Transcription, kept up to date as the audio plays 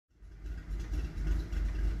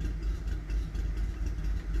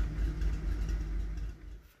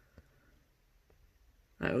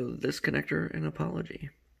I owe this connector an apology.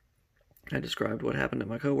 I described what happened to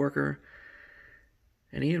my coworker,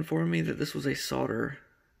 and he informed me that this was a solder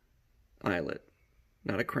eyelet,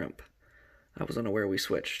 not a crimp. I was unaware we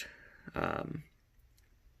switched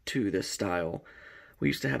to this style. We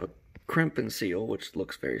used to have a crimp and seal, which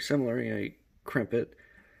looks very similar. You crimp it,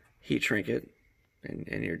 heat shrink it,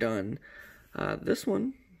 and you're done. This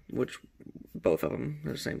one, which both of them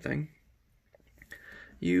are the same thing,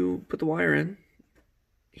 you put the wire in,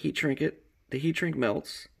 heat shrink it, the heat shrink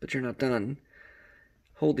melts, but you're not done.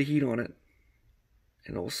 Hold the heat on it,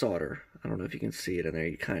 and it will solder. I don't know if you can see it in there,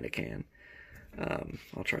 you kind of can.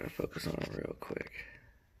 I'll try to focus on it real quick.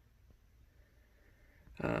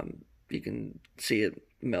 You can see it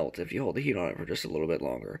melt if you hold the heat on it for just a little bit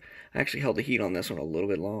longer. I actually held the heat on this one a little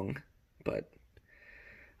bit long, but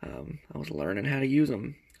I was learning how to use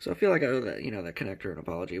them. So I feel like I owe that, that connector an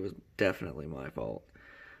apology. It was definitely my fault.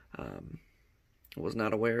 I was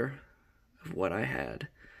not aware of what I had.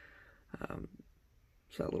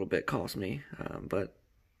 So that little bit cost me, but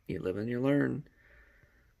you live and you learn.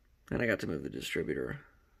 And I got to move the distributor,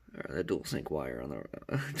 or the dual sync wire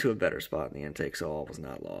to a better spot in the intake, so all was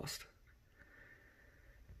not lost.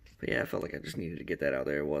 But yeah, I felt like I just needed to get that out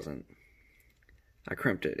there. It wasn't. I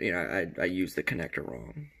crimped it. I used the connector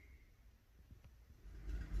wrong.